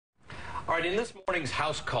All right, in this morning's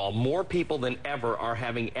house call, more people than ever are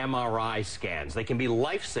having MRI scans. They can be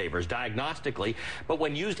lifesavers diagnostically, but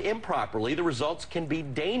when used improperly, the results can be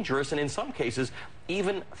dangerous and in some cases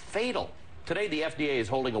even fatal. Today, the FDA is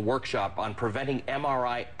holding a workshop on preventing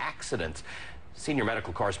MRI accidents. Senior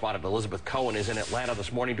medical correspondent Elizabeth Cohen is in Atlanta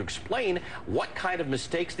this morning to explain what kind of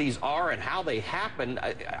mistakes these are and how they happen.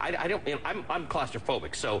 I'm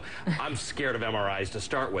claustrophobic, so I'm scared of MRIs to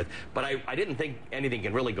start with, but I didn't think anything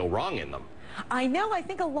can really go wrong in them. I know. I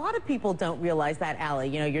think a lot of people don't realize that, Allie.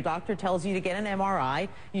 You know, your doctor tells you to get an MRI.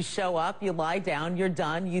 You show up, you lie down, you're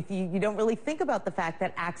done. You don't really think about the fact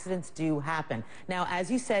that accidents do happen. Now,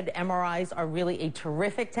 as you said, MRIs are really a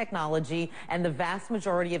terrific technology, and the vast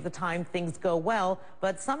majority of the time things go well,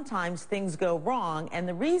 but sometimes things go wrong. And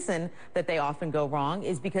the reason that they often go wrong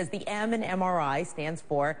is because the M in MRI stands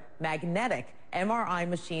for magnetic. MRI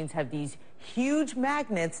machines have these huge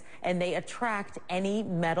magnets, and they attract any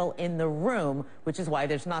metal in the room, which is why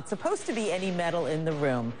there's not supposed to be any metal in the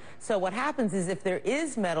room. So what happens is if there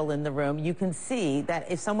is metal in the room, you can see that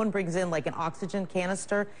if someone brings in like an oxygen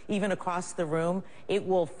canister, even across the room, it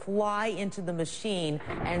will fly into the machine.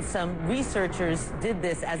 And some researchers did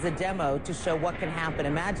this as a demo to show what can happen.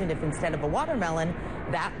 Imagine if instead of a watermelon,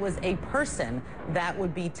 that was a person. That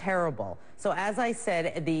would be terrible. So as I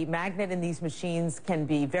said, the magnet in these machines can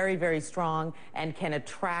be very, very strong and can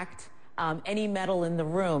attract any metal in the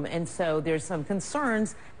room. And so there's some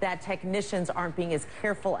concerns that technicians aren't being as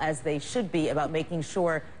careful as they should be about making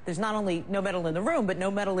sure there's not only no metal in the room, but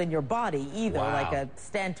no metal in your body either, like a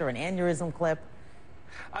stent or an aneurysm clip.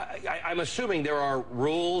 I'm assuming there are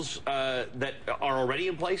rules that are already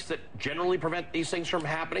in place that generally prevent these things from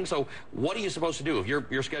happening. So what are you supposed to do if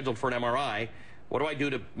you're scheduled for an MRI? What do I do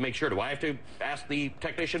to make sure? Do I have to ask the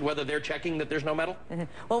technician whether they're checking that there's no metal?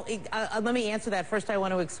 Well, let me answer that. First, I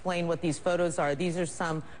want to explain what these photos are. These are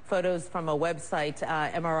some photos from a website,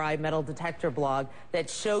 MRI Metal Detector blog, that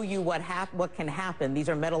show you what can happen. These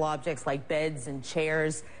are metal objects like beds and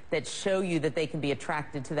chairs that show you that they can be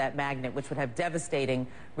attracted to that magnet, which would have devastating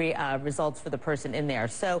results for the person in there.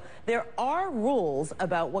 So there are rules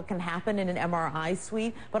about what can happen in an MRI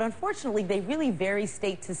suite, but unfortunately, they really vary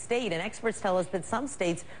state to state, and experts tell us that some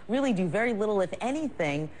states really do very little, if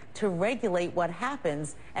anything, to regulate what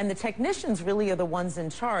happens, and the technicians really are the ones in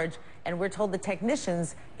charge, and we're told the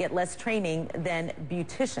technicians get less training than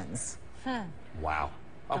beauticians. Wow.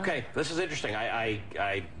 Okay, this is interesting.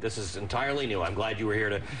 This is entirely new. I'm glad you were here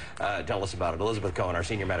to tell us about it. Elizabeth Cohen, our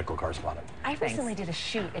senior medical correspondent. I recently did a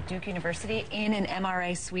shoot at Duke University in an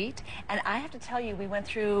MRI suite, and I have to tell you, we went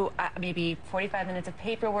through maybe 45 minutes of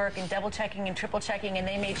paperwork and double checking and triple checking, and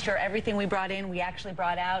they made sure everything we brought in, we actually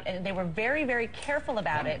brought out, and they were very, very careful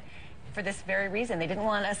about it. For this very reason, they didn't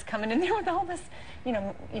want us coming in there with all this,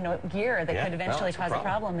 gear that could eventually cause a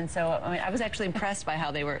problem. And so, I mean, I was actually impressed by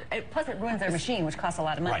how they were. Plus, it ruins their machine, which costs a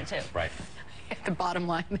lot of money too. Right. The bottom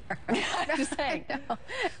line there. I'm just saying.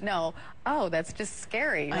 No. Oh, that's just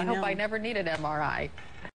scary. I hope I never need an MRI.